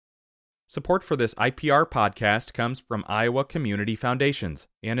Support for this IPR podcast comes from Iowa Community Foundations,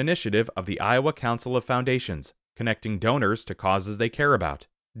 an initiative of the Iowa Council of Foundations, connecting donors to causes they care about.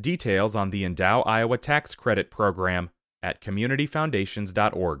 Details on the Endow Iowa Tax Credit Program at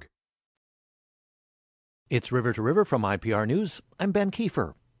communityfoundations.org. It's River to River from IPR News. I'm Ben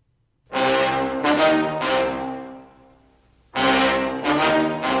Kiefer.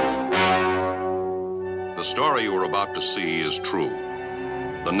 The story you are about to see is true.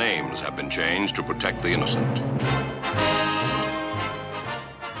 The names have been changed to protect the innocent.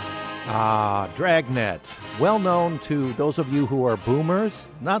 Dragnet. Well known to those of you who are boomers,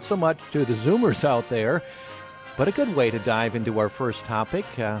 not so much to the zoomers out there, but a good way to dive into our first topic,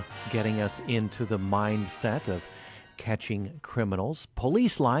 getting us into the mindset of catching criminals.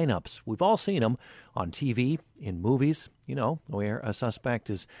 Police lineups. We've all seen them on TV, in movies, where a suspect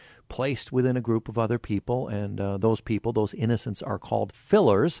is placed within a group of other people, and those people, those innocents, are called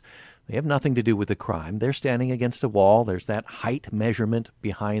fillers. They have nothing to do with the crime. They're standing against a wall. There's that height measurement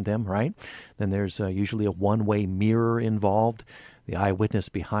behind them, right? Then there's usually a one-way mirror involved. The eyewitness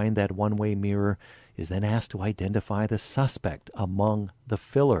behind that one-way mirror is then asked to identify the suspect among the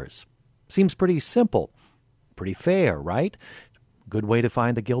fillers. Seems pretty simple, pretty fair, right? Good way to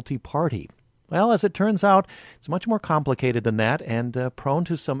find the guilty party. Well, as it turns out, it's much more complicated than that and prone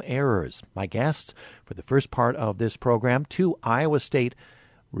to some errors. My guests for the first part of this program, two Iowa State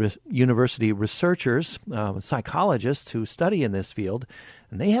University researchers, psychologists who study in this field,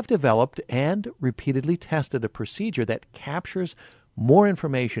 and they have developed and repeatedly tested a procedure that captures more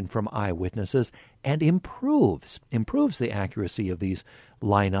information from eyewitnesses and improves the accuracy of these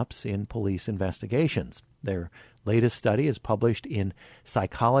lineups in police investigations. Their latest study is published in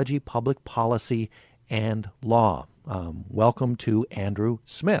Psychology, Public Policy, and Law. Welcome to Andrew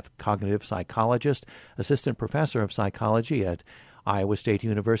Smith, cognitive psychologist, assistant professor of psychology at Iowa State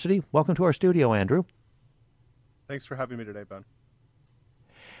University. Welcome to our studio, Andrew. Thanks for having me today, Ben.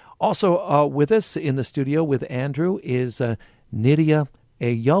 Also with us in the studio with Andrew is Nydia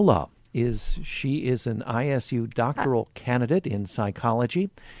Ayala. She is an ISU doctoral candidate in psychology,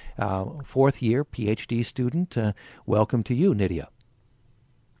 fourth year PhD student. Welcome to you, Nydia.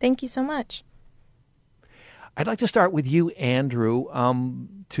 Thank you so much. I'd like to start with you, Andrew,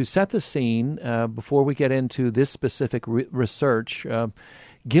 to set the scene before we get into this specific research.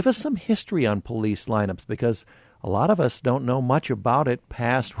 Give us some history on police lineups, because a lot of us don't know much about it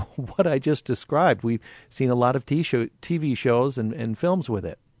past what I just described. We've seen a lot of TV shows and films with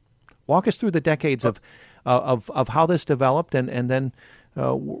it. Walk us through the decades of how this developed, and then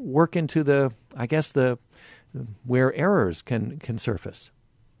work into the where errors can surface.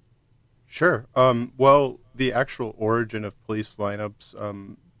 Sure. Well, the actual origin of police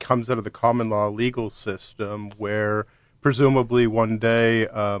lineups comes out of the common law legal system, where presumably one day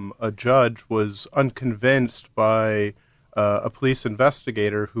a judge was unconvinced by a police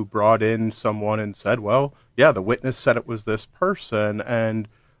investigator who brought in someone and said, well, yeah, the witness said it was this person, and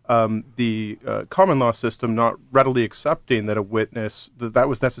the common law system not readily accepting that a witness, that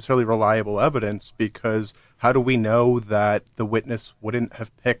was necessarily reliable evidence, because how do we know that the witness wouldn't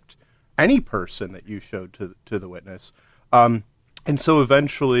have picked any person that you showed to the witness? And so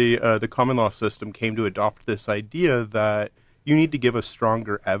eventually the common law system came to adopt this idea that you need to give us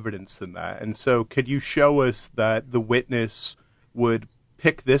stronger evidence than that. And so could you show us that the witness would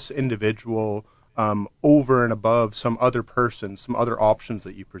pick this individual over and above some other person, some other options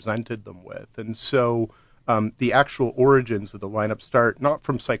that you presented them with? And so the actual origins of the lineup start not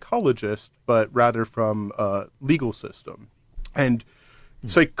from psychologists, but rather from legal system. And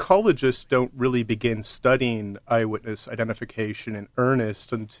psychologists don't really begin studying eyewitness identification in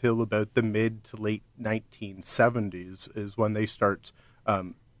earnest until about the mid to late 1970s is when they start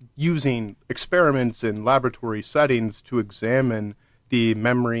using experiments in laboratory settings to examine the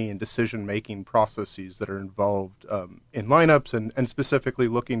memory and decision-making processes that are involved in lineups, and specifically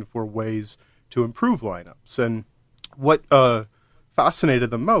looking for ways to improve lineups. And what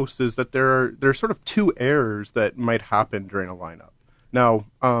fascinated them most is that there are sort of two errors that might happen during a lineup. Now,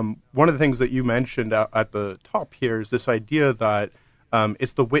 one of the things that you mentioned at the top here is this idea that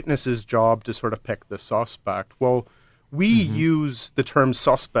it's the witness's job to sort of pick the suspect. Well, we use the term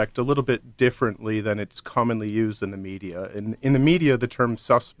suspect a little bit differently than it's commonly used in the media. In the media, the term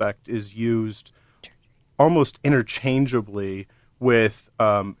suspect is used almost interchangeably with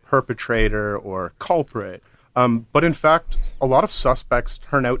perpetrator or culprit. But in fact, a lot of suspects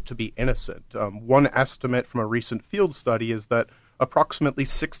turn out to be innocent. One estimate from a recent field study is that approximately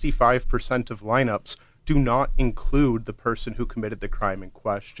 65% of lineups do not include the person who committed the crime in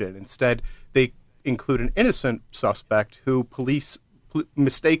question. Instead, they include an innocent suspect who police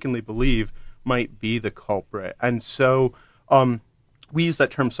mistakenly believe might be the culprit. And so we use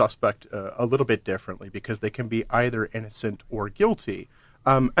that term suspect a little bit differently because they can be either innocent or guilty.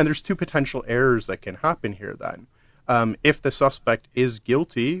 And there's two potential errors that can happen here then. If the suspect is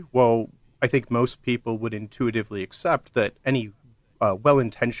guilty, well, I think most people would intuitively accept that any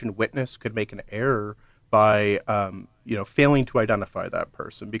well-intentioned witness could make an error by failing to identify that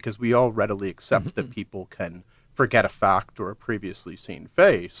person, because we all readily accept that people can forget a fact or a previously seen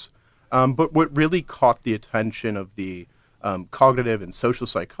face. But what really caught the attention of the cognitive and social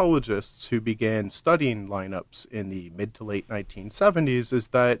psychologists who began studying lineups in the mid to late 1970s is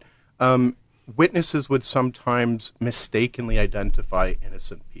that witnesses would sometimes mistakenly identify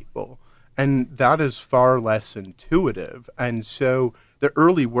innocent people. And that is far less intuitive. And so the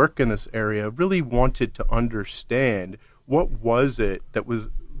early work in this area really wanted to understand what was it that was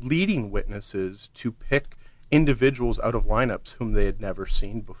leading witnesses to pick individuals out of lineups whom they had never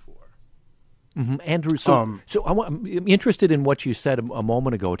seen before. Andrew, so I'm interested in what you said a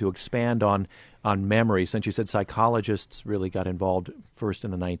moment ago to expand on memory, since you said psychologists really got involved first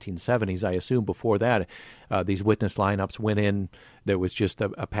in the 1970s. I assume before that, these witness lineups went in. There was just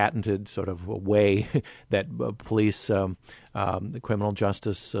a patented sort of a way that police, the criminal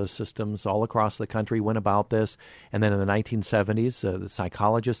justice systems all across the country went about this. And then in the 1970s, the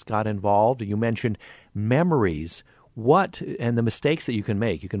psychologists got involved. You mentioned memories. What, and the mistakes that you can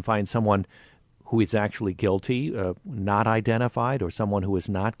make. You can find someone who is actually guilty, not identified, or someone who is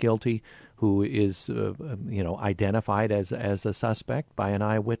not guilty, who is identified as a suspect by an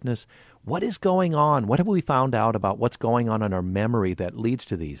eyewitness. What is going on? What have we found out about what's going on in our memory that leads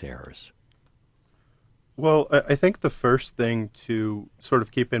to these errors? Well, I think the first thing to sort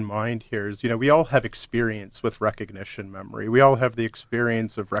of keep in mind here is, we all have experience with recognition memory. We all have the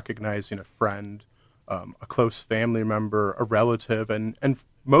experience of recognizing a friend, a close family member, a relative, and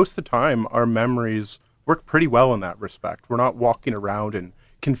most of the time our memories work pretty well in that respect. We're not walking around and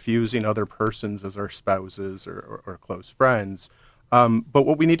confusing other persons as our spouses or close friends. But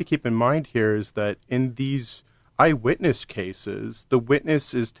what we need to keep in mind here is that in these eyewitness cases, the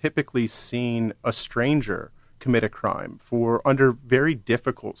witness is typically seeing a stranger commit a crime under very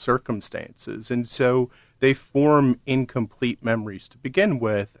difficult circumstances. And so they form incomplete memories to begin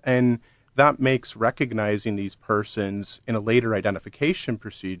with. And that makes recognizing these persons in a later identification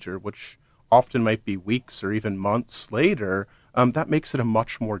procedure, which often might be weeks or even months later, that makes it a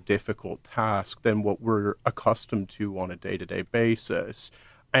much more difficult task than what we're accustomed to on a day-to-day basis.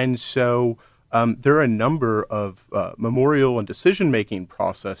 And so there are a number of memorial and decision-making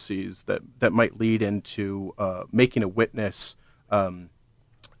processes that might lead into making a witness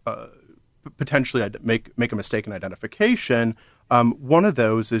potentially make a mistaken identification. One of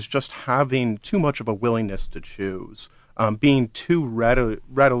those is just having too much of a willingness to choose, being too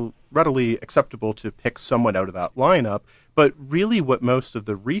readily acceptable to pick someone out of that lineup. But really what most of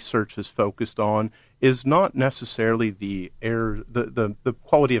the research is focused on is not necessarily the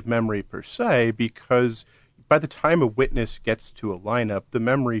quality of memory per se, because by the time a witness gets to a lineup, the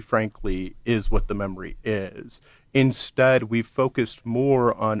memory, frankly, is what the memory is. Instead, we've focused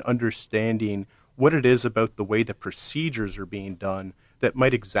more on understanding what it is about the way the procedures are being done that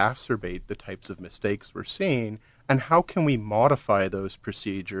might exacerbate the types of mistakes we're seeing, and how can we modify those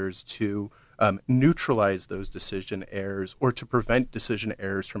procedures to neutralize those decision errors or to prevent decision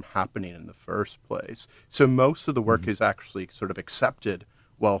errors from happening in the first place. So most of the work is actually sort of accepted,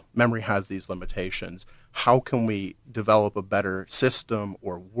 well, memory has these limitations. How can we develop a better system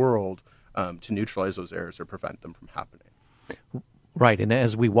or world to neutralize those errors or prevent them from happening? Right, and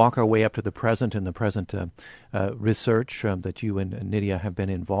as we walk our way up to the present and the present research that you and Nydia have been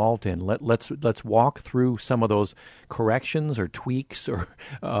involved in, let's walk through some of those corrections or tweaks or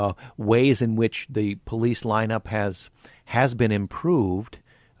ways in which the police lineup has been improved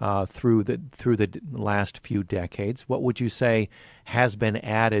through the last few decades. What would you say has been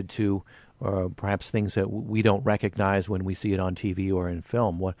added to, perhaps things that we don't recognize when we see it on TV or in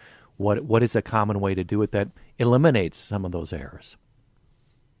film? What is a common way to do it that eliminates some of those errors?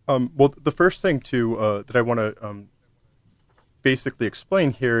 Well, the first thing that I want to basically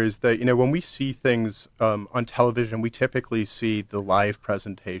explain here is that, when we see things on television, we typically see the live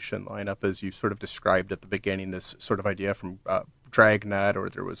presentation lineup, as you sort of described at the beginning, this sort of idea from Dragnet, or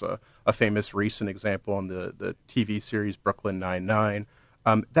there was a famous recent example on the TV series Brooklyn Nine-Nine.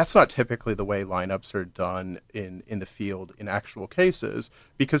 That's not typically the way lineups are done in the field in actual cases,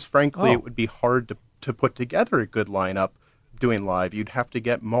 because frankly, it would be hard to put together a good lineup doing live. You'd have to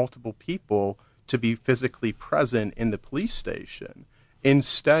get multiple people to be physically present in the police station.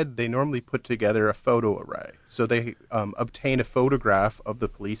 Instead, they normally put together a photo array. So they obtain a photograph of the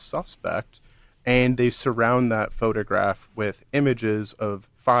police suspect, and they surround that photograph with images of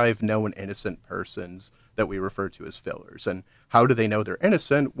 5 known innocent persons that we refer to as fillers. And how do they know they're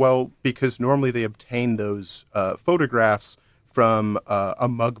innocent? Well, because normally they obtain those photographs from a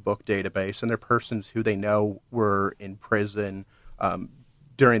mug book database, and they're persons who they know were in prison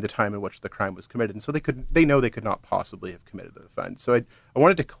during the time in which the crime was committed. And so they know they could not possibly have committed the offense. So I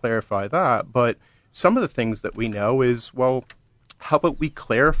wanted to clarify that. But some of the things that we know is, well, how about we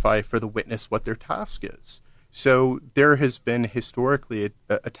clarify for the witness what their task is? So there has been historically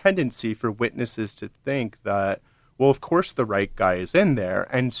a tendency for witnesses to think that, well, of course the right guy is in there,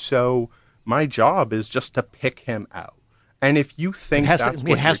 and so my job is just to pick him out. And if you think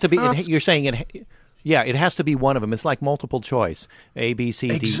you're saying it. Yeah, it has to be one of them. It's like multiple choice, A, B,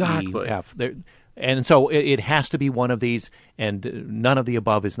 C, D, E, F. And so it has to be one of these, and none of the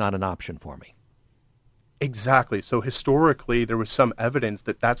above is not an option for me. Exactly. So historically, there was some evidence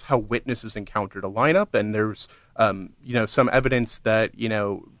that that's how witnesses encountered a lineup, and there's some evidence that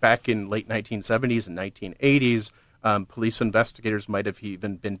back in late 1970s and 1980s, police investigators might have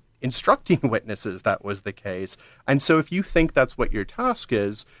even been instructing witnesses that was the case. And so if you think that's what your task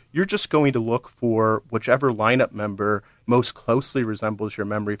is, you're just going to look for whichever lineup member most closely resembles your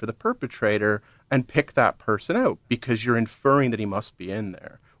memory for the perpetrator and pick that person out because you're inferring that he must be in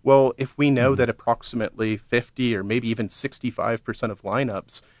there. Well, if we know that approximately 50 or maybe even 65% of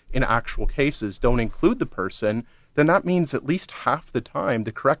lineups in actual cases don't include the person, then that means at least half the time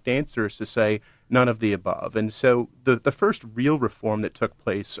the correct answer is to say none of the above. And so the first real reform that took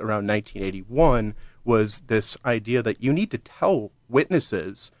place around 1981 was this idea that you need to tell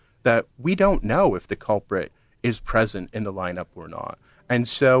witnesses that we don't know if the culprit is present in the lineup or not. And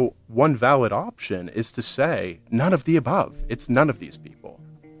so one valid option is to say none of the above. It's none of these people.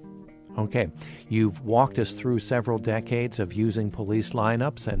 Okay. You've walked us through several decades of using police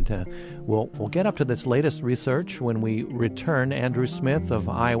lineups, and we'll get up to this latest research when we return. Andrew Smith of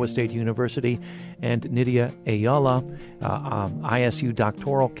Iowa State University and Nydia Ayala, ISU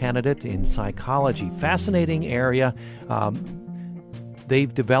doctoral candidate in psychology. Fascinating area.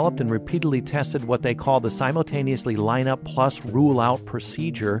 They've developed and repeatedly tested what they call the simultaneously lineup plus rule out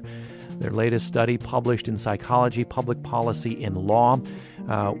procedure. Their latest study, published in Psychology, Public Policy, and Law,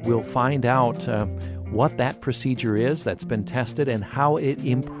 we'll find out what that procedure is that's been tested and how it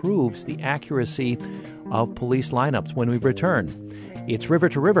improves the accuracy of police lineups when we return. It's River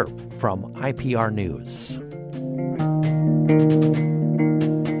to River from IPR News.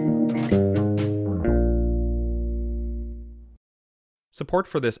 Support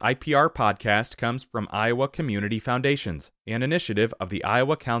for this IPR podcast comes from Iowa Community Foundations, an initiative of the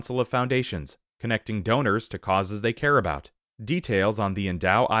Iowa Council of Foundations, connecting donors to causes they care about. Details on the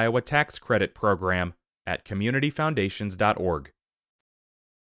Endow Iowa Tax Credit Program at communityfoundations.org.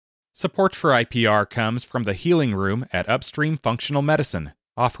 Support for IPR comes from the Healing Room at Upstream Functional Medicine,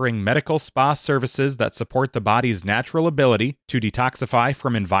 offering medical spa services that support the body's natural ability to detoxify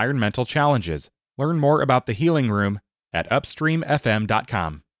from environmental challenges. Learn more about the Healing Room at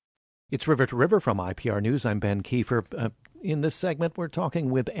upstreamfm.com. It's River to River from IPR News. I'm Ben Kiefer. In this segment, we're talking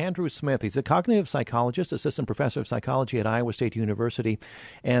with Andrew Smith. He's a cognitive psychologist, assistant professor of psychology at Iowa State University,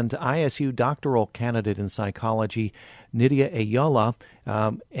 and ISU doctoral candidate in psychology, Nydia Ayala.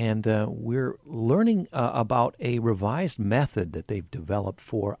 And we're learning about a revised method that they've developed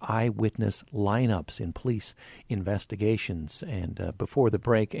for eyewitness lineups in police investigations. And before the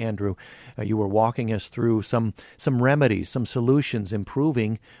break, Andrew, you were walking us through some remedies, some solutions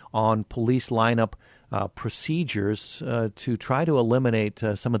improving on police lineup procedures to try to eliminate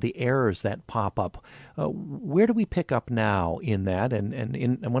some of the errors that pop up. Where do we pick up now in that?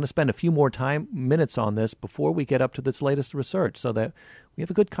 And I want to spend a few more minutes on this before we get up to this latest research so that we have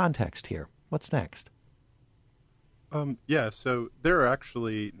a good context here. What's next? So there are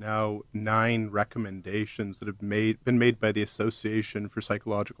actually now 9 recommendations that have been made by the Association for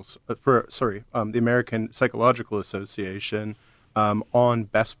the American Psychological Association on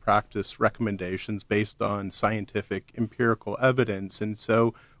best practice recommendations based on scientific empirical evidence. And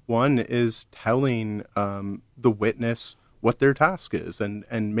so one is telling the witness what their task is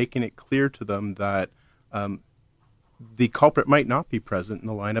and making it clear to them that the culprit might not be present in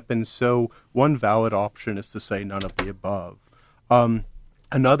the lineup. And so one valid option is to say none of the above.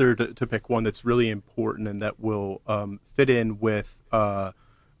 Another, to pick one that's really important and that will fit in with the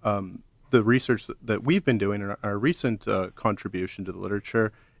research that we've been doing in our recent contribution to the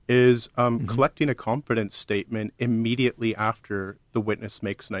literature, is collecting a confidence statement immediately after the witness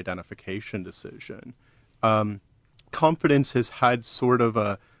makes an identification decision. confidence has had sort of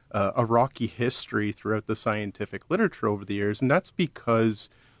a rocky history throughout the scientific literature over the years, and that's because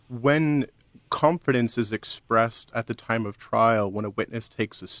when confidence is expressed at the time of trial, when a witness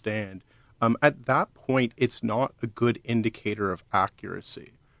takes a stand, at that point, it's not a good indicator of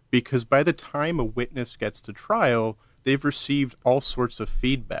accuracy, because by the time a witness gets to trial, they've received all sorts of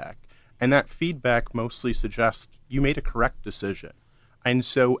feedback, and that feedback mostly suggests you made a correct decision. And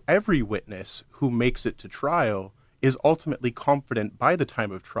so every witness who makes it to trial is ultimately confident by the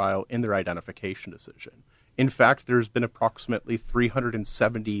time of trial in their identification decision. In fact, there's been approximately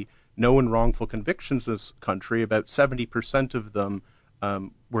 370 known wrongful convictions in this country. About 70% of them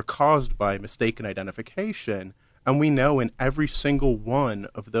were caused by mistaken identification. And we know in every single one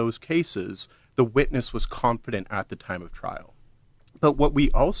of those cases, the witness was confident at the time of trial. But what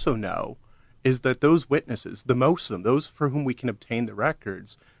we also know is that those witnesses, the most of them, those for whom we can obtain the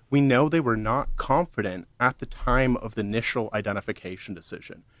records, we know they were not confident at the time of the initial identification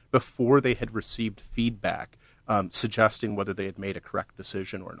decision, before they had received feedback suggesting whether they had made a correct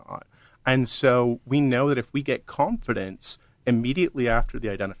decision or not. And so we know that if we get confidence immediately after the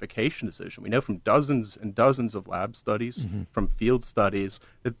identification decision, we know from dozens and dozens of lab studies, from field studies,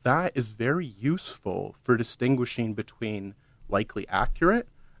 that that is very useful for distinguishing between likely accurate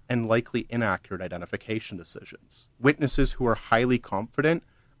and likely inaccurate identification decisions. Witnesses who are highly confident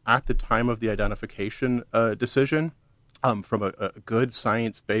at the time of the identification decision from a good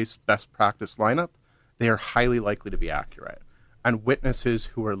science-based best practice lineup, they are highly likely to be accurate. And witnesses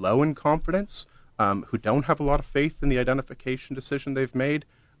who are low in confidence, who don't have a lot of faith in the identification decision they've made,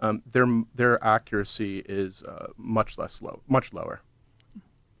 their accuracy is much lower.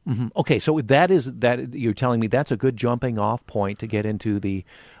 Mm-hmm. Okay, so that you're telling me that's a good jumping off point to get into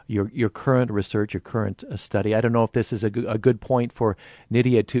your current research, your current study. I don't know if this is a good point for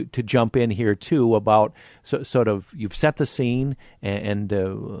Nydia to jump in here too about sort of you've set the scene and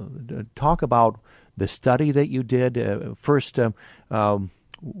talk about the study that you did first.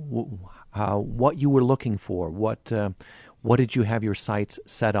 What you were looking for, what did you have your sights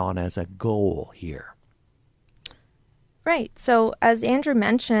set on as a goal here? Right. So as Andrew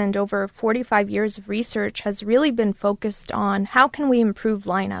mentioned, over 45 years of research has really been focused on how can we improve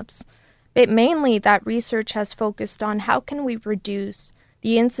lineups. But mainly that research has focused on how can we reduce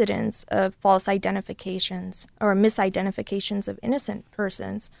the incidence of false identifications or misidentifications of innocent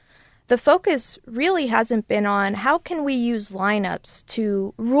persons. The focus really hasn't been on how can we use lineups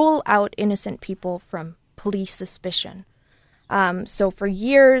to rule out innocent people from police suspicion. So for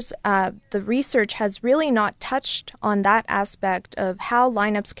years, the research has really not touched on that aspect of how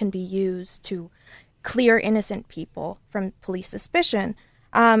lineups can be used to clear innocent people from police suspicion.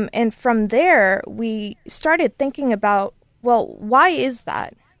 And from there, we started thinking about, well, why is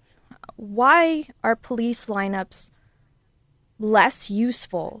that? Why are police lineups less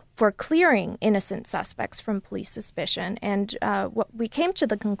useful for clearing innocent suspects from police suspicion? And we came to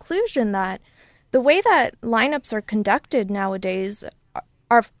the conclusion that the way that lineups are conducted nowadays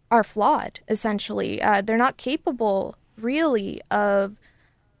are flawed, essentially. They're not capable, really, of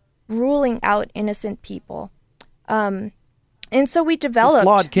ruling out innocent people. And so we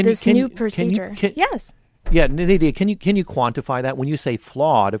developed this new procedure. Yes. Yeah, Nydia, can you quantify that? When you say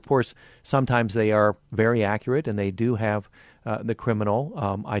flawed, of course, sometimes they are very accurate and they do have the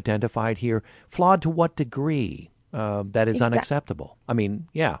criminal identified here. Flawed to what degree? That is unacceptable. I mean,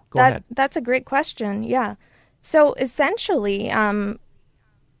 yeah, go ahead. That's a great question, yeah. So essentially,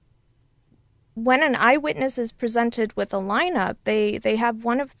 when an eyewitness is presented with a lineup, they have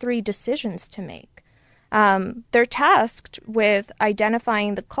one of three decisions to make. They're tasked with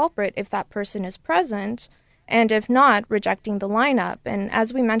identifying the culprit if that person is present, and if not, rejecting the lineup. And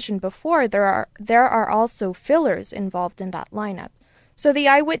as we mentioned before, there are also fillers involved in that lineup. So the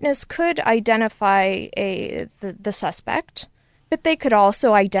eyewitness could identify the suspect, but they could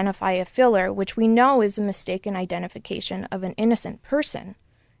also identify a filler, which we know is a mistaken identification of an innocent person.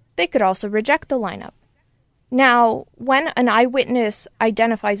 They could also reject the lineup. Now, when an eyewitness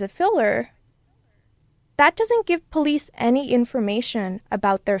identifies a filler, that doesn't give police any information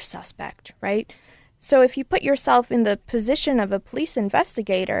about their suspect, right? So if you put yourself in the position of a police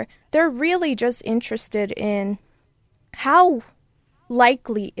investigator, they're really just interested in how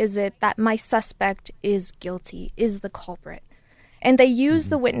likely is it that my suspect is guilty, is the culprit. And they use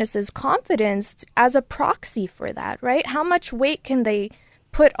the witness's confidence as a proxy for that, right? How much weight can they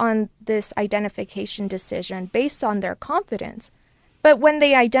put on this identification decision based on their confidence? But when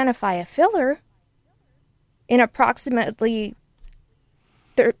they identify a filler, in approximately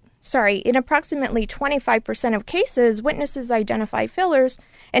in approximately 25% of cases, witnesses identify fillers,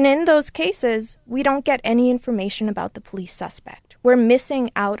 and in those cases, we don't get any information about the police suspect. We're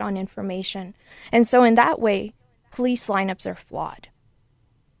missing out on information. And so in that way, police lineups are flawed.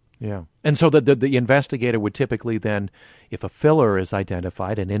 Yeah. And so the investigator would typically then, if a filler is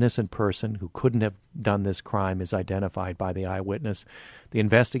identified, an innocent person who couldn't have done this crime is identified by the eyewitness, the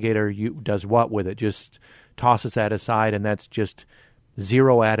investigator does what with it? Just tosses that aside, and that's just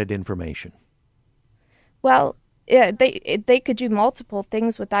zero added information. Well, yeah, they could do multiple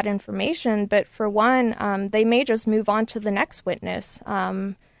things with that information, but for one, they may just move on to the next witness.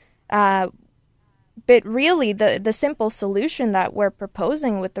 But really, the simple solution that we're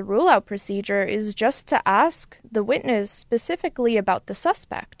proposing with the rule-out procedure is just to ask the witness specifically about the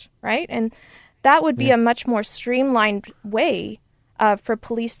suspect, right? And that would be a much more streamlined way for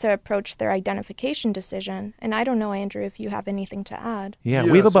police to approach their identification decision. And I don't know, Andrew, if you have anything to add. Yeah,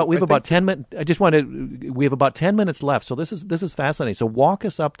 we have about 10 minutes. We have about 10 minutes left. So this is fascinating. So walk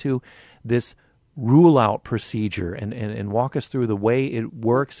us up to this rule out procedure and walk us through the way it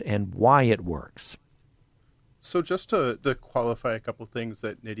works and why it works. So just to qualify a couple things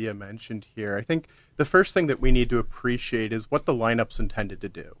that Nydia mentioned here, I think the first thing that we need to appreciate is what the lineup's intended to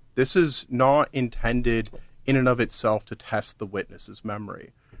do. This is not intended in and of itself to test the witness's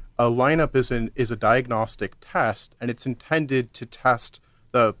memory. A lineup is a diagnostic test, and it's intended to test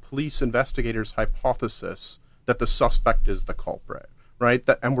the police investigator's hypothesis that the suspect is the culprit, right?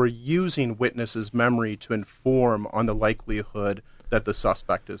 And we're using witnesses' memory to inform on the likelihood that the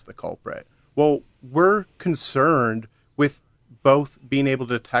suspect is the culprit. Well, we're concerned with both being able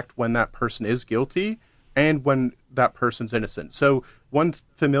to detect when that person is guilty and when that person's innocent. So one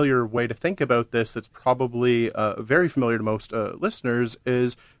familiar way to think about this that's probably very familiar to most listeners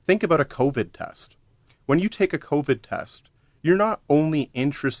is think about a COVID test. When you take a COVID test, you're not only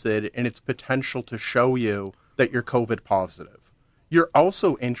interested in its potential to show you that you're COVID positive. You're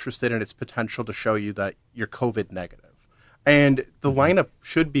also interested in its potential to show you that you're COVID negative. And the lineup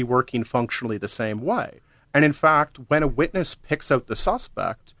should be working functionally the same way. And in fact, when a witness picks out the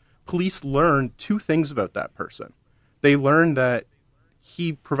suspect, police learn two things about that person. They learn that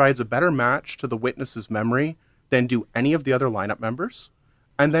he provides a better match to the witness's memory than do any of the other lineup members.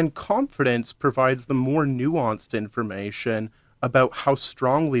 And then confidence provides them more nuanced information about how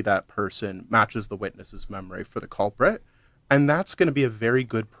strongly that person matches the witness's memory for the culprit. And that's going to be a very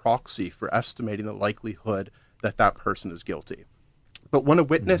good proxy for estimating the likelihood that that person is guilty. But when a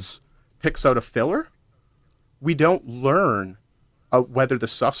witness picks out a filler, we don't learn whether the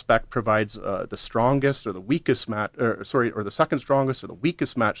suspect provides the strongest or the weakest match, or the second strongest or the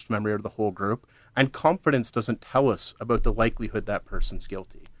weakest matched memory of the whole group, and confidence doesn't tell us about the likelihood that person's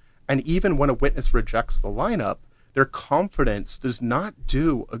guilty. And even when a witness rejects the lineup, their confidence does not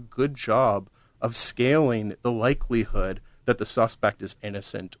do a good job of scaling the likelihood that the suspect is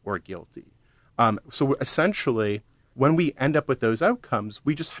innocent or guilty. So essentially, when we end up with those outcomes,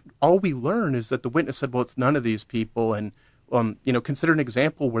 all we learn is that the witness said, well, it's none of these people, and consider an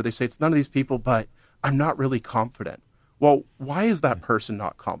example where they say it's none of these people, but I'm not really confident. Well, why is that person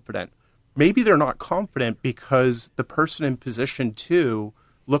not confident? Maybe they're not confident because the person in position 2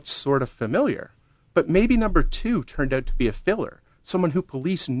 looked sort of familiar. But maybe number 2 turned out to be a filler, someone who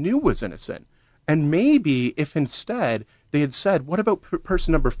police knew was innocent. And maybe if instead they had said, what about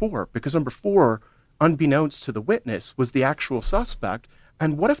person number 4? Because number 4, unbeknownst to the witness, was the actual suspect.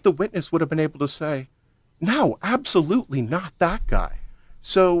 And what if the witness would have been able to say, no, absolutely not that guy.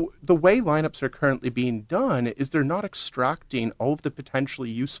 So the way lineups are currently being done is they're not extracting all of the potentially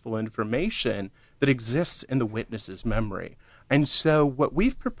useful information that exists in the witness's memory. And so what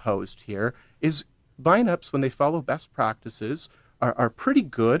we've proposed here is lineups, when they follow best practices, are pretty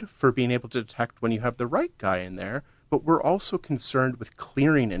good for being able to detect when you have the right guy in there, but we're also concerned with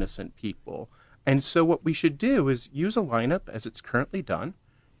clearing innocent people. And so what we should do is use a lineup as it's currently done,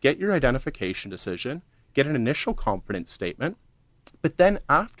 get your identification decision, get an initial confidence statement, but then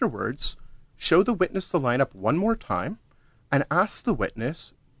afterwards, show the witness the lineup one more time and ask the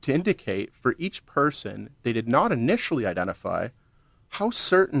witness to indicate for each person they did not initially identify, how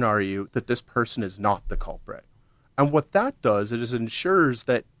certain are you that this person is not the culprit? And what that does is it ensures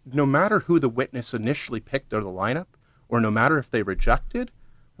that no matter who the witness initially picked out of the lineup, or no matter if they rejected,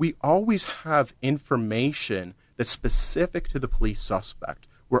 we always have information that's specific to the police suspect.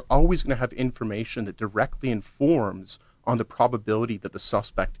 We're always going to have information that directly informs on the probability that the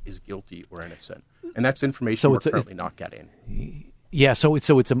suspect is guilty or innocent. And that's information we're currently not getting. Yeah, so it's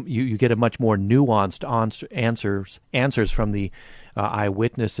you get a much more nuanced answers from the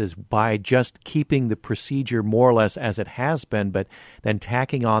eyewitnesses by just keeping the procedure more or less as it has been, but then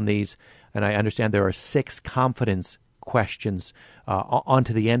tacking on these. And I understand there are 6 confidence questions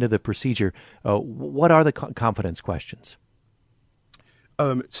onto the end of the procedure. What are the confidence questions?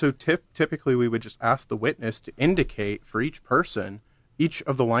 So typically we would just ask the witness to indicate for each person, each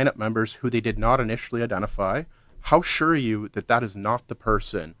of the lineup members who they did not initially identify, how sure are you that that is not the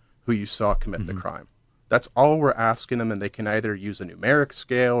person who you saw commit the crime? That's all we're asking them, and they can either use a numeric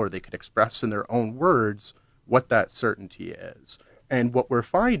scale or they could express in their own words what that certainty is. And what we're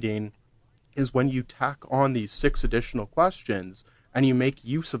finding is when you tack on these 6 additional questions and you make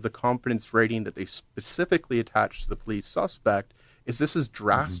use of the confidence rating that they specifically attach to the police suspect, is this is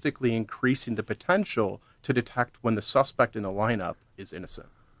drastically increasing the potential to detect when the suspect in the lineup is innocent.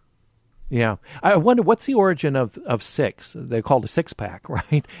 Yeah. I wonder, what's the origin of 6? They're called a 6-pack,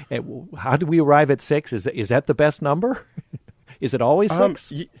 right? How did we arrive at 6? Is that the best number? Is it always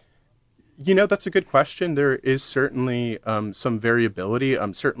 6? That's a good question. There is certainly some variability.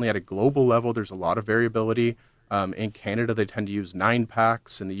 Certainly at a global level, there's a lot of variability. In Canada, they tend to use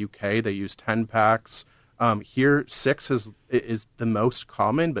 9-packs. In the UK, they use 10-packs. Here, 6 is the most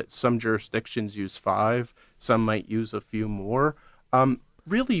common, but some jurisdictions use 5. Some might use a few more.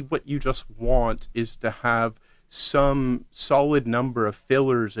 Really, what you just want is to have some solid number of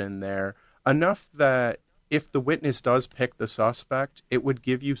fillers in there, enough that if the witness does pick the suspect, it would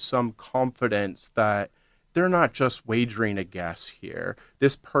give you some confidence that they're not just wagering a guess here.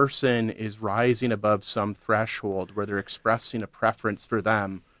 This person is rising above some threshold where they're expressing a preference for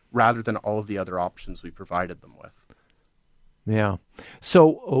them rather than all of the other options we provided them with. Yeah.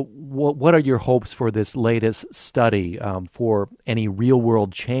 So what are your hopes for this latest study, for any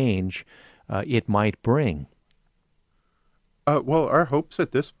real-world change it might bring? Well, our hopes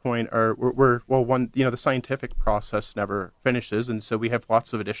at this point are, the scientific process never finishes, and so we have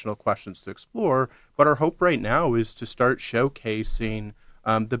lots of additional questions to explore. But our hope right now is to start showcasing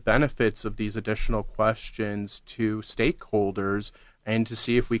the benefits of these additional questions to stakeholders and to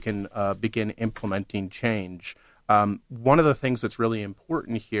see if we can begin implementing change. One of the things that's really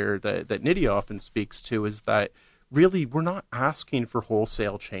important here that Nydia often speaks to is that really we're not asking for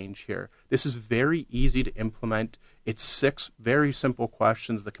wholesale change here. This is very easy to implement. It's 6 very simple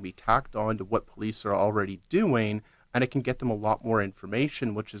questions that can be tacked on to what police are already doing, and it can get them a lot more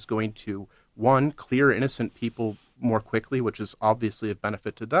information, which is going to, 1, clear innocent people more quickly, which is obviously of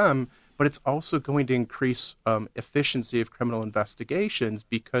benefit to them, but it's also going to increase efficiency of criminal investigations,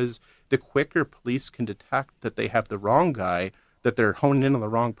 because the quicker police can detect that they have the wrong guy, that they're honing in on the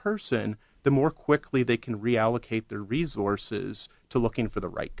wrong person, the more quickly they can reallocate their resources to looking for the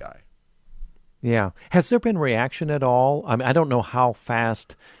right guy. Yeah. Has there been reaction at all? I mean, I don't know how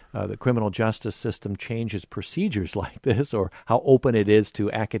fast the criminal justice system changes procedures like this, or how open it is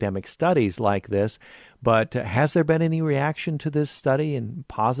to academic studies like this, but has there been any reaction to this study, and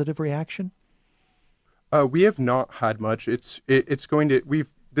positive reaction? We have not had much. It's going to,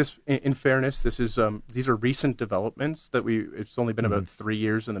 in fairness, this is these are recent developments that it's only been about 3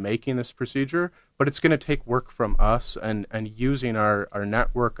 years in the making, this procedure, but it's going to take work from us and using our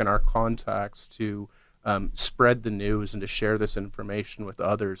network and our contacts to spread the news and to share this information with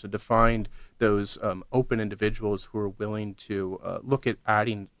others, and to find those open individuals who are willing to look at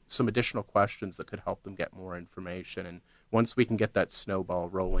adding some additional questions that could help them get more information. And once we can get that snowball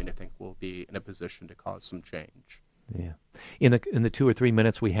rolling, I think we'll be in a position to cause some change. Yeah. In the 2 or 3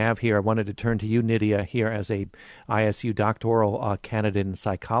 minutes we have here, I wanted to turn to you, Nydia, here as a ISU doctoral candidate in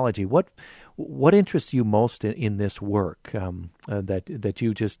psychology. What interests you most in this work that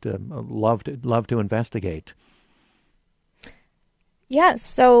you just love to investigate? Yes,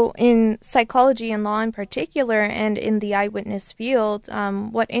 so in psychology and law in particular, and in the eyewitness field,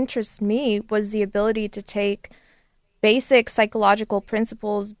 what interests me was the ability to take basic psychological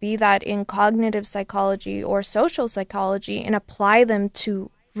principles, be that in cognitive psychology or social psychology, and apply them to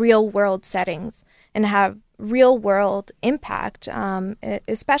real-world settings and have real-world impact,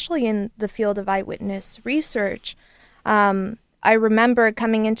 especially in the field of eyewitness research. I remember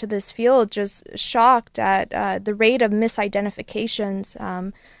coming into this field just shocked at the rate of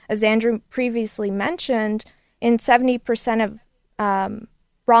misidentifications. As Andrew previously mentioned, in 70% of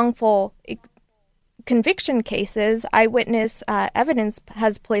wrongful conviction cases, eyewitness evidence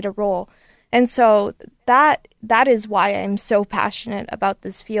has played a role. And so that is why I'm so passionate about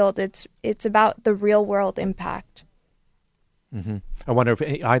this field. It's about the real world impact. Mm-hmm. I wonder if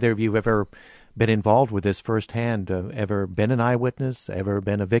either of you ever been involved with this firsthand, ever been an eyewitness, ever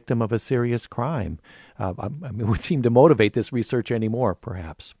been a victim of a serious crime. I mean, it would seem to motivate this research anymore,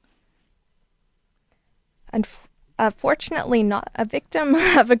 perhaps. Fortunately, not a victim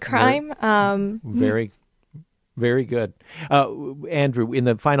of a crime. Very, very good. Andrew, in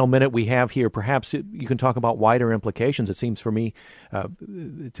the final minute we have here, perhaps you can talk about wider implications. It seems to me,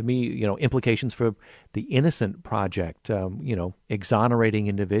 implications for the Innocent Project, exonerating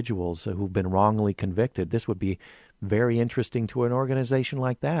individuals who've been wrongly convicted. This would be very interesting to an organization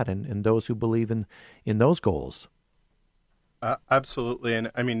like that and those who believe in those goals. Absolutely.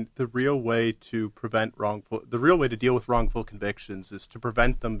 And I mean, the real way to deal with wrongful convictions is to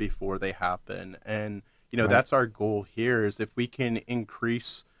prevent them before they happen. And right. That's our goal here, is if we can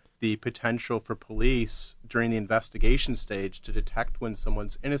increase the potential for police during the investigation stage to detect when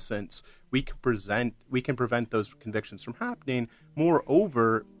someone's innocence, we can prevent those convictions from happening.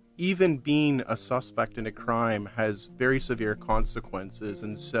 Moreover, even being a suspect in a crime has very severe consequences.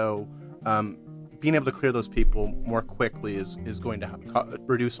 And so being able to clear those people more quickly is going to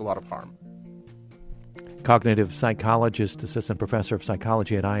reduce a lot of harm. Cognitive psychologist, assistant professor of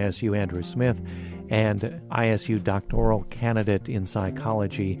psychology at ISU, Andrew Smith, and ISU doctoral candidate in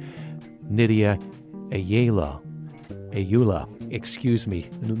psychology, Nydia Ayula. Excuse me,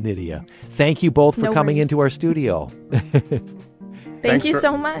 Nydia. Thank you both for coming into our studio. Thank you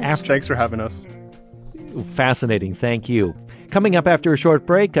so much. Thanks for having us. Fascinating. Thank you. Coming up after a short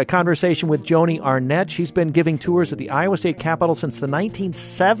break, a conversation with Joni Arnett. She's been giving tours at the Iowa State Capitol since the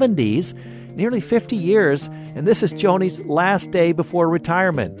 1970s, nearly 50 years, and this is Joni's last day before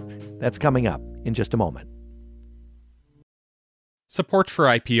retirement. That's coming up in just a moment. Support for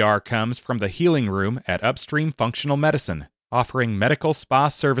IPR comes from the Healing Room at Upstream Functional Medicine, offering medical spa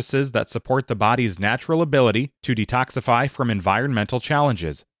services that support the body's natural ability to detoxify from environmental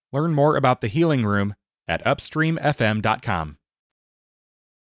challenges. Learn more about the Healing Room at upstreamfm.com.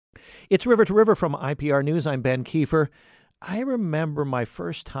 It's River to River from IPR News. I'm Ben Kiefer. I remember my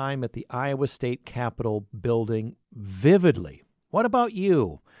first time at the Iowa State Capitol building vividly. What about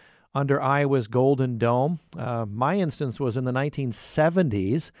you? Under Iowa's Golden Dome. My instance was in the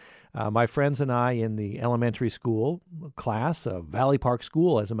 1970s. My friends and I in the elementary school class, Valley Park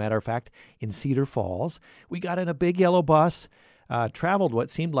School, as a matter of fact, in Cedar Falls. We got in a big yellow bus, traveled what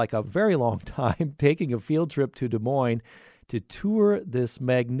seemed like a very long time, taking a field trip to Des Moines to tour this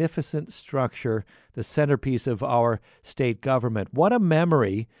magnificent structure, the centerpiece of our state government. What a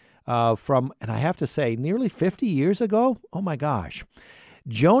memory from, and I have to say, nearly 50 years ago? Oh my gosh.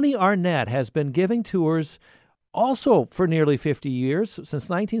 Joni Arnett has been giving tours also for nearly 50 years, since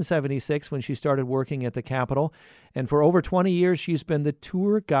 1976 when she started working at the Capitol. And for over 20 years, she's been the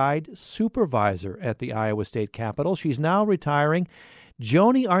tour guide supervisor at the Iowa State Capitol. She's now retiring.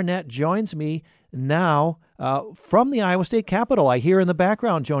 Joni Arnett joins me now from the Iowa State Capitol. I hear in the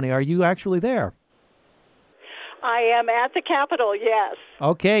background, Joni, are you actually there? I am at the Capitol, yes.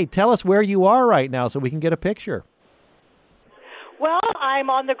 Okay, tell us where you are right now so we can get a picture. Well, I'm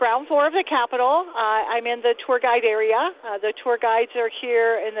on the ground floor of the Capitol. I'm in the tour guide area. The tour guides are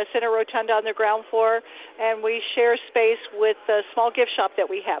here in the center rotunda on the ground floor, and we share space with the small gift shop that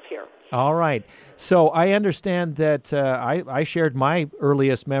we have here. All right. So I understand that I shared my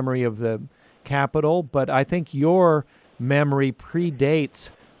earliest memory of the Capitol, but I think your memory predates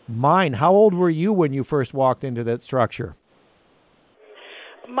mine. How old were you when you first walked into that structure?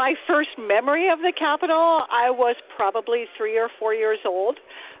 My first memory of the Capitol, I was probably 3 or 4 years old.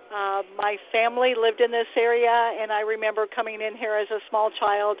 My family lived in this area, and I remember coming in here as a small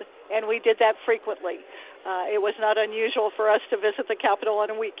child, and we did that frequently. It was not unusual for us to visit the Capitol on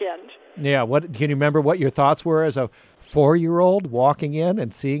a weekend. Yeah, can you remember what your thoughts were as a 4-year-old walking in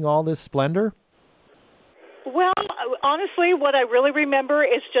and seeing all this splendor? Well, honestly, what I really remember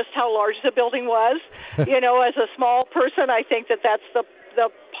is just how large the building was. As a small person, I think that's the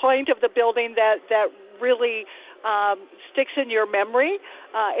point of the building that really sticks in your memory.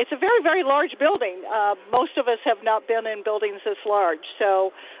 It's a very, very large building. Most of us have not been in buildings this large.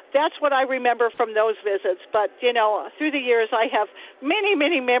 So that's what I remember from those visits. But, through the years, I have many,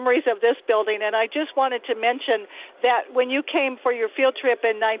 many memories of this building. And I just wanted to mention that when you came for your field trip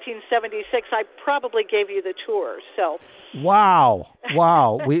in 1976, I probably gave you the tour. So. Wow.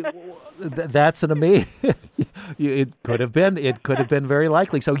 That's an amazing, it could have been very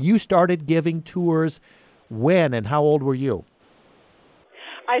likely. So you started giving tours when, and how old were you?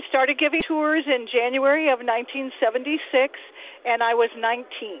 I started giving tours in January of 1976, and I was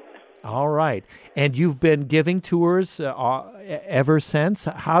 19. All right. And you've been giving tours ever since?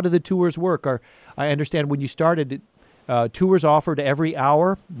 How do the tours work? I understand when you started, tours offered every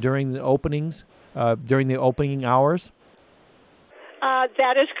hour during the openings, during the opening hours?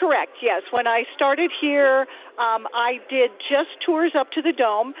 That is correct, yes. When I started here, I did just tours up to the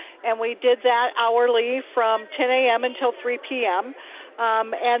Dome, and we did that hourly from 10 a.m. until 3 p.m.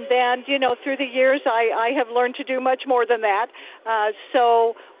 And then, through the years, I have learned to do much more than that.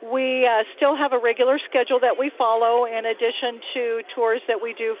 So we still have a regular schedule that we follow in addition to tours that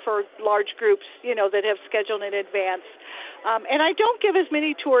we do for large groups, that have scheduled in advance. And I don't give as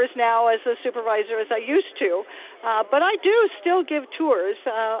many tours now as a supervisor as I used to, but I do still give tours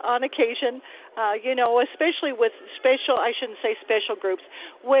on occasion, especially with I shouldn't say special groups,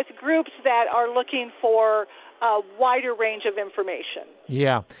 with groups that are looking for a wider range of information.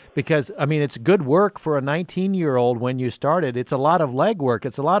 Yeah, because, it's good work for a 19-year-old when you started. It's a lot of leg work.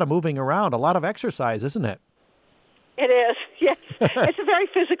 It's a lot of moving around, a lot of exercise, isn't it? It is, yes. It's a very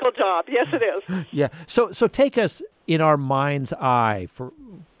physical job. Yes, it is. Yeah. So take us in our mind's eye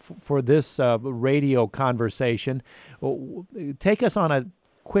for this radio conversation. Take us on a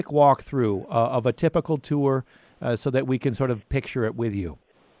quick walkthrough of a typical tour so that we can sort of picture it with you.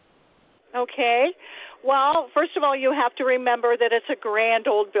 Okay. Well, first of all, you have to remember that it's a grand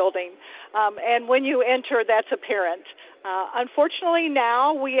old building, and when you enter, that's apparent. Unfortunately,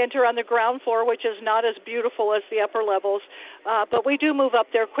 now we enter on the ground floor, which is not as beautiful as the upper levels, but we do move up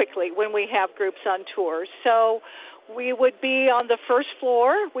there quickly when we have groups on tour. So we would be on the first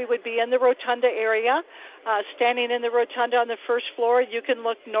floor. We would be in the rotunda area. Standing in the rotunda on the first floor, you can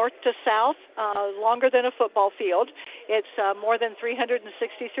look north to south, longer than a football field. It's more than 363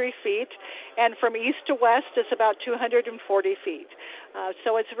 feet, and from east to west, it's about 240 feet.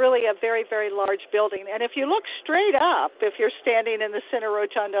 So it's really a very, very large building. And if you look straight up, if you're standing in the center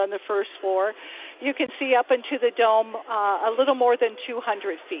rotunda on the first floor, you can see up into the dome a little more than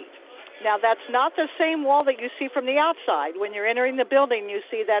 200 feet. Now, that's not the same wall that you see from the outside. When you're entering the building, you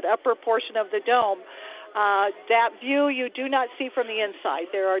see that upper portion of the dome. That view you do not see from the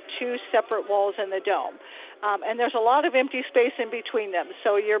inside. There are two separate walls in the dome. And there's a lot of empty space in between them,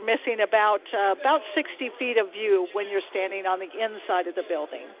 so you're missing about 60 feet of view when you're standing on the inside of the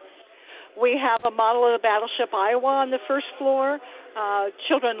building. We have a model of the battleship Iowa on the first floor.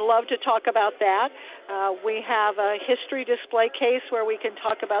 Children love to talk about that. We have a history display case where we can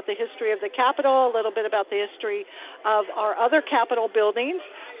talk about the history of the Capitol, a little bit about the history of our other Capitol buildings.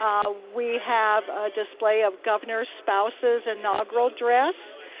 We have a display of governor's spouses' inaugural dress.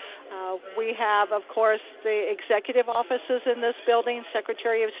 We have, of course, the executive offices in this building,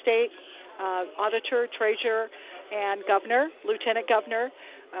 Secretary of State, Auditor, Treasurer, and Governor, Lieutenant Governor.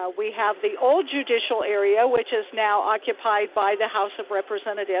 We have the old judicial area, which is now occupied by the House of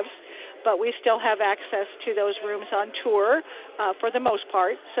Representatives, but we still have access to those rooms on tour for the most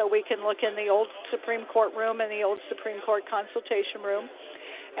part, so we can look in the old Supreme Court room and the old Supreme Court consultation room.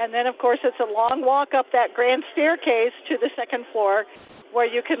 And then, of course, it's a long walk up that grand staircase to the second floor, where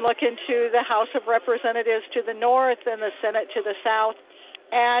you can look into the House of Representatives to the north and the Senate to the south.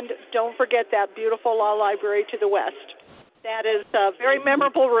 And don't forget that beautiful law library to the west. That is a very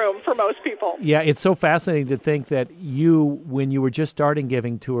memorable room for most people. Yeah, it's so fascinating to think that when you were just starting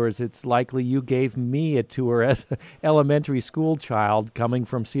giving tours, it's likely you gave me a tour as an elementary school child coming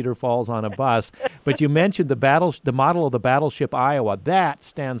from Cedar Falls on a bus. But you mentioned the model of the battleship Iowa. That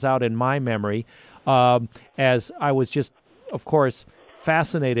stands out in my memory as I was just, of course,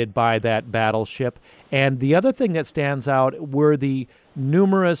 fascinated by that battleship. And the other thing that stands out were the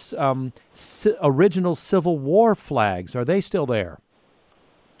numerous original Civil War flags. Are they still there?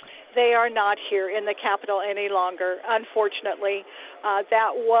 They are not here in the Capitol any longer, unfortunately.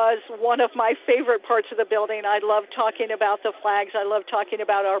 That was one of my favorite parts of the building. I love talking about the flags. I love talking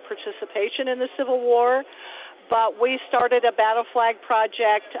about our participation in the Civil War. But we started a battle flag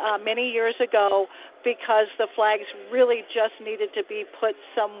project many years ago because the flags really just needed to be put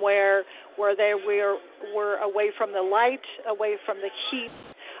somewhere where they were away from the light, away from the heat.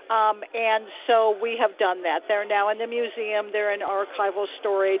 And so we have done that. They're now in the museum. They're in archival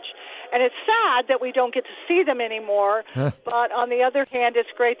storage. And it's sad that we don't get to see them anymore. But on the other hand, it's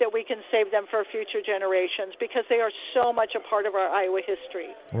great that we can save them for future generations because they are so much a part of our Iowa history.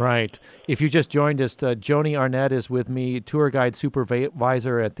 Right. If you just joined us, Joni Arnett is with me, tour guide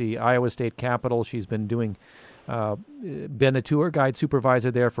supervisor at the Iowa State Capitol. She's been been a tour guide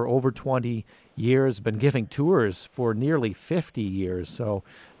supervisor there for over 20 years, been giving tours for nearly 50 years. So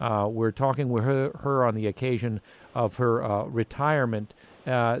we're talking with her on the occasion of her retirement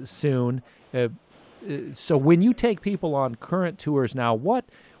soon. So when you take people on current tours now, what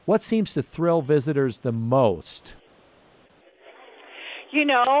seems to thrill visitors the most?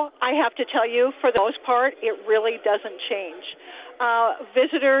 I have to tell you, for the most part, it really doesn't change.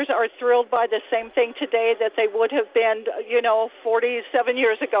 Visitors are thrilled by the same thing today that they would have been, 47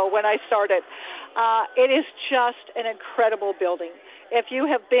 years ago when I started. It is just an incredible building. If you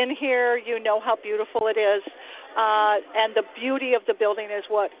have been here, you know how beautiful it is. And the beauty of the building is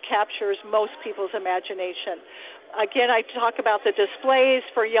what captures most people's imagination. Again, I talk about the displays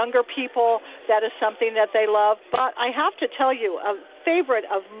for younger people. That is something that they love. But I have to tell you, a favorite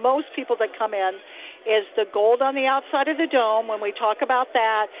of most people that come in is the gold on the outside of the dome. When we talk about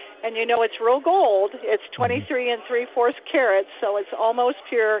that, and it's real gold, it's 23 3/4 carats, so it's almost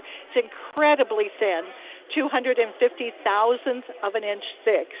pure. It's incredibly thin, 250 thousandths of an inch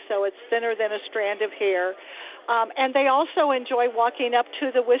thick, so it's thinner than a strand of hair. And they also enjoy walking up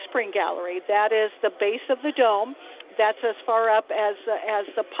to the Whispering Gallery. That is the base of the dome. That's as far up as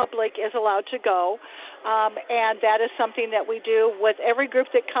the public is allowed to go. And that is something that we do with every group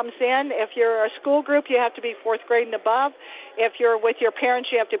that comes in. If you're a school group, you have to be 4th grade and above. If you're with your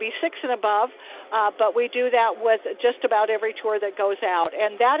parents, you have to be 6 and above. But we do that with just about every tour that goes out.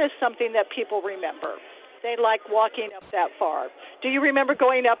 And that is something that people remember. They like walking up that far. Do you remember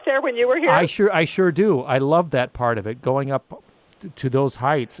going up there when you were here? I sure do. I love that part of it, going up to those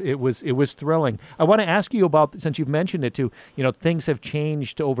heights. It was thrilling. I want to ask you about, since you've mentioned it too, things have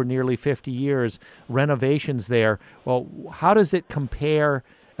changed over nearly 50 years, renovations there. Well, how does it compare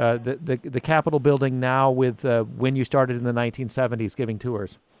the Capitol building now with when you started in the 1970s giving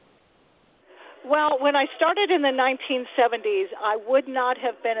tours? Well, when I started in the 1970s, I would not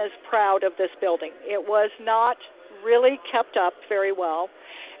have been as proud of this building. It was not really kept up very well.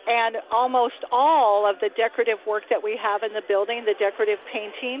 And almost all of the decorative work that we have in the building, the decorative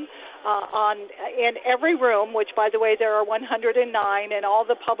painting in every room, which, by the way, there are 109 in all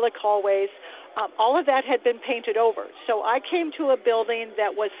the public hallways, all of that had been painted over. So I came to a building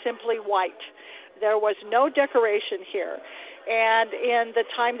that was simply white. There was no decoration here. And in the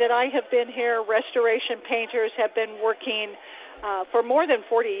time that I have been here, restoration painters have been working for more than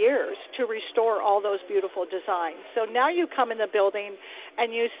 40 years to restore all those beautiful designs. So now you come in the building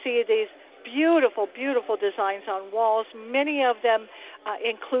and you see these beautiful, beautiful designs on walls. Many of them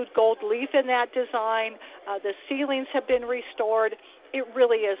include gold leaf in that design. The ceilings have been restored. It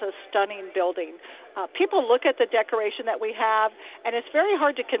really is a stunning building. People look at the decoration that we have, and it's very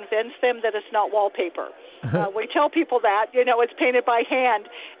hard to convince them that it's not wallpaper. We tell people that, it's painted by hand,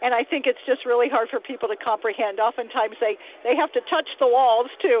 and I think it's just really hard for people to comprehend. Oftentimes they have to touch the walls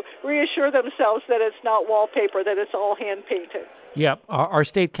to reassure themselves that it's not wallpaper, that it's all hand-painted. Yeah, our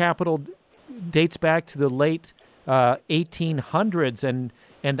state capitol dates back to the late 1800s,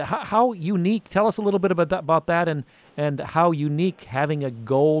 and how unique, tell us a little bit about that and how unique having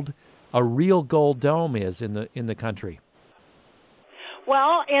a real gold dome is in the country.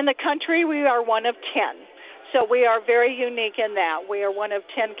 Well, in the country, we are one of 10. So we are very unique in that. We are one of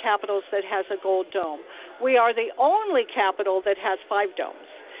 10 capitals that has a gold dome. We are the only capital that has 5 domes.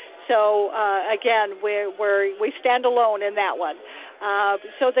 So, again, we stand alone in that one.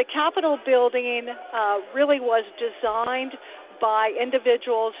 So the Capitol building really was designed by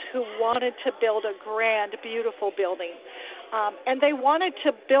individuals who wanted to build a grand, beautiful building. And they wanted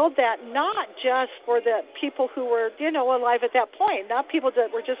to build that not just for the people who were, alive at that point, not people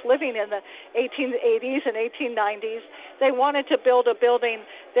that were just living in the 1880s and 1890s. They wanted to build a building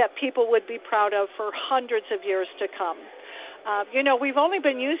that people would be proud of for hundreds of years to come. We've only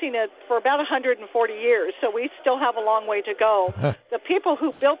been using it for about 140 years, so we still have a long way to go. The people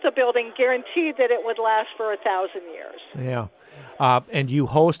who built the building guaranteed that it would last for 1,000 years. Yeah. And you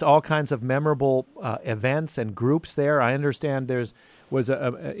host all kinds of memorable events and groups there. I understand was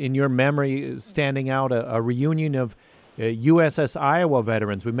in your memory standing out a reunion of USS Iowa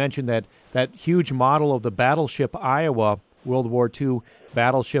veterans. We mentioned that huge model of the battleship Iowa, World War II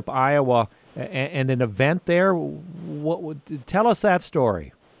battleship Iowa, and an event there. Tell us that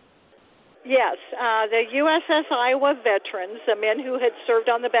story. Yes, the USS Iowa veterans, the men who had served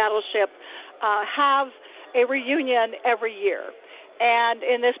on the battleship, have a reunion every year. And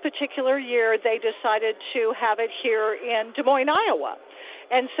in this particular year, they decided to have it here in Des Moines, Iowa.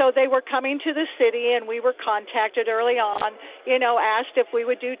 And so they were coming to the city, and we were contacted early on, asked if we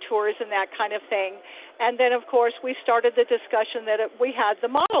would do tours and that kind of thing. And then, of course, we started the discussion that we had the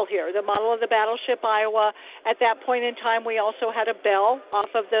model here, the model of the battleship Iowa. At that point in time, we also had a bell off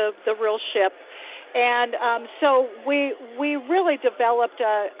of the real ship. And so we really developed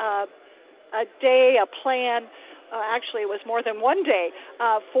a day, a plan actually it was more than one day,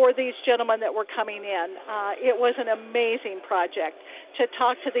 for these gentlemen that were coming in. It was an amazing project to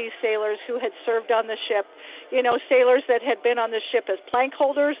talk to these sailors who had served on the ship. Sailors that had been on the ship as plank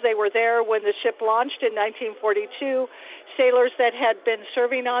holders. They were there when the ship launched in 1942. Sailors that had been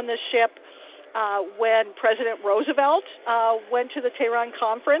serving on the ship when President Roosevelt went to the Tehran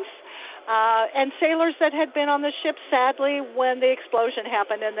Conference. And sailors that had been on the ship, sadly, when the explosion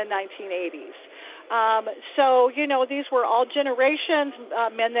happened in the 1980s. These were all generations,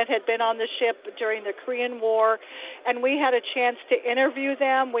 men that had been on the ship during the Korean War, and we had a chance to interview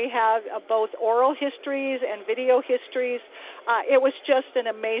them. We have both oral histories and video histories. It was just an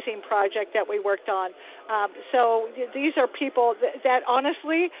amazing project that we worked on. These are people that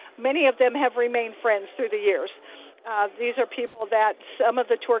honestly, many of them have remained friends through the years. These are people that some of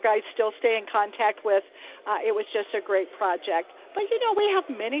the tour guides still stay in contact with. It was just a great project. But, we have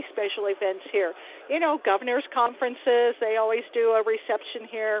many special events here. Governors' conferences, they always do a reception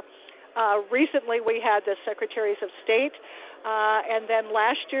here. Recently, we had the Secretaries of State. And then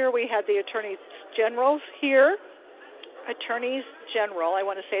last year, we had the Attorneys Generals here. Attorneys General, I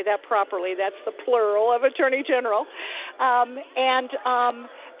want to say that properly. That's the plural of Attorney General.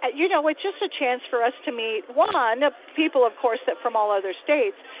 It's just a chance for us to meet, people, of course, that from all other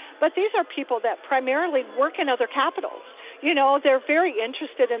states, but these are people that primarily work in other capitals. They're very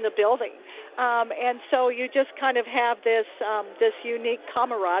interested in the building. And so you just kind of have this unique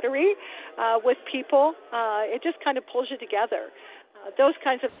camaraderie with people. It just kind of pulls you together. Those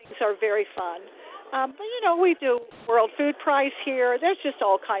kinds of things are very fun. We do World Food Prize here. There's just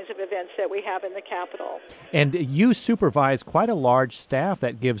all kinds of events that we have in the Capitol. And you supervise quite a large staff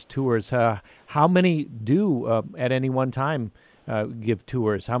that gives tours. How many do at any one time give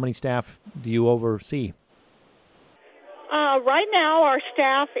tours? How many staff do you oversee? Right now, our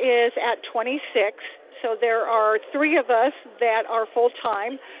staff is at 26. So there are 3 of us that are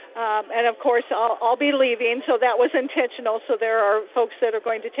full-time. And, of course, I'll be leaving, so that was intentional. So there are folks that are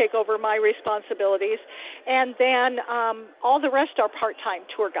going to take over my responsibilities. And then all the rest are part-time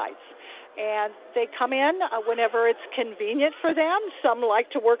tour guides. And they come in whenever it's convenient for them. Some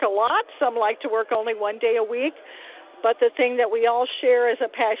like to work a lot. Some like to work only one day a week. But the thing that we all share is a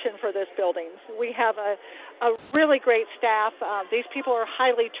passion for this building. We have a really great staff. These people are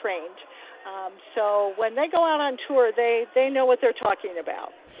highly trained. So when they go out on tour, they know what they're talking about.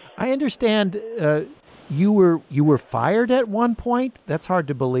 I understand you were fired at one point. That's hard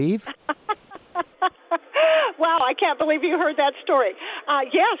to believe. Wow, I can't believe you heard that story.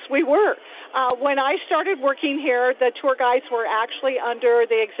 Yes, we were. When I started working here, the tour guides were actually under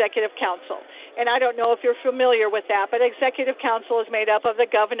the Executive Council. And I don't know if you're familiar with that, but Executive Council is made up of the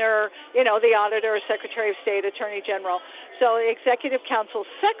governor, the auditor, Secretary of State, Attorney General. So the Executive Council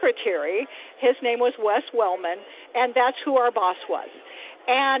secretary, his name was Wes Wellman, and that's who our boss was.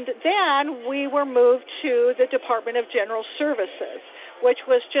 And then we were moved to the Department of General Services, which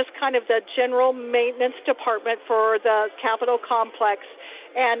was just kind of the general maintenance department for the Capitol complex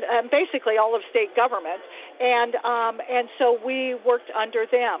and basically all of state government. And so we worked under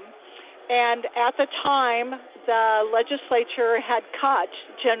them. And at the time, the legislature had cut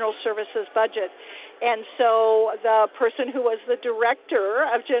General Services budget. And so the person who was the director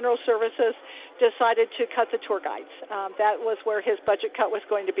of General Services decided to cut the tour guides. That was where his budget cut was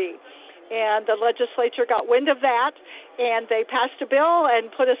going to be. And the legislature got wind of that, and they passed a bill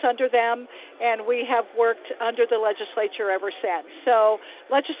and put us under them, and we have worked under the legislature ever since. So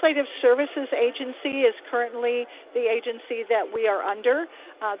Legislative Services Agency is currently the agency that we are under.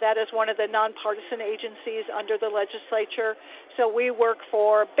 That is one of the nonpartisan agencies under the legislature. So we work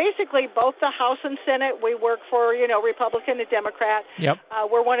for basically both the House and Senate. We work for, Republican and Democrat. Yep.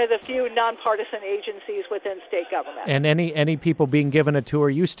 We're one of the few nonpartisan agencies within state government. And any people being given a tour,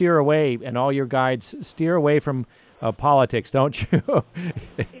 you steer away, and all your guides steer away from politics, don't you?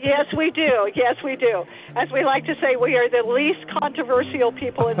 Yes, we do. Yes, we do. As we like to say, we are the least controversial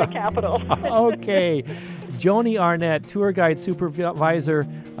people in the Capitol. Okay. Joni Arnett, tour guide supervisor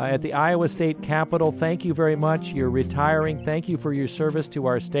at the Iowa State Capitol. Thank you very much. You're retiring. Thank you for your service to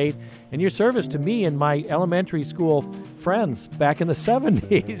our state and your service to me and my elementary school friends back in the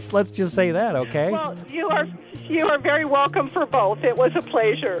 70s. Let's just say that, okay? Well, you are very welcome for both. It was a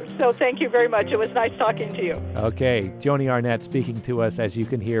pleasure. So thank you very much. It was nice talking to you. Okay. Joni Arnett speaking to us, as you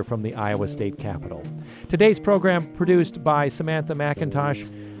can hear, from the Iowa State Capitol. Today's program produced by Samantha McIntosh.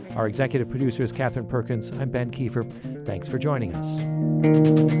 Our executive producer is Catherine Perkins. I'm Ben Kiefer. Thanks for joining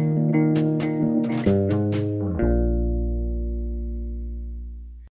us.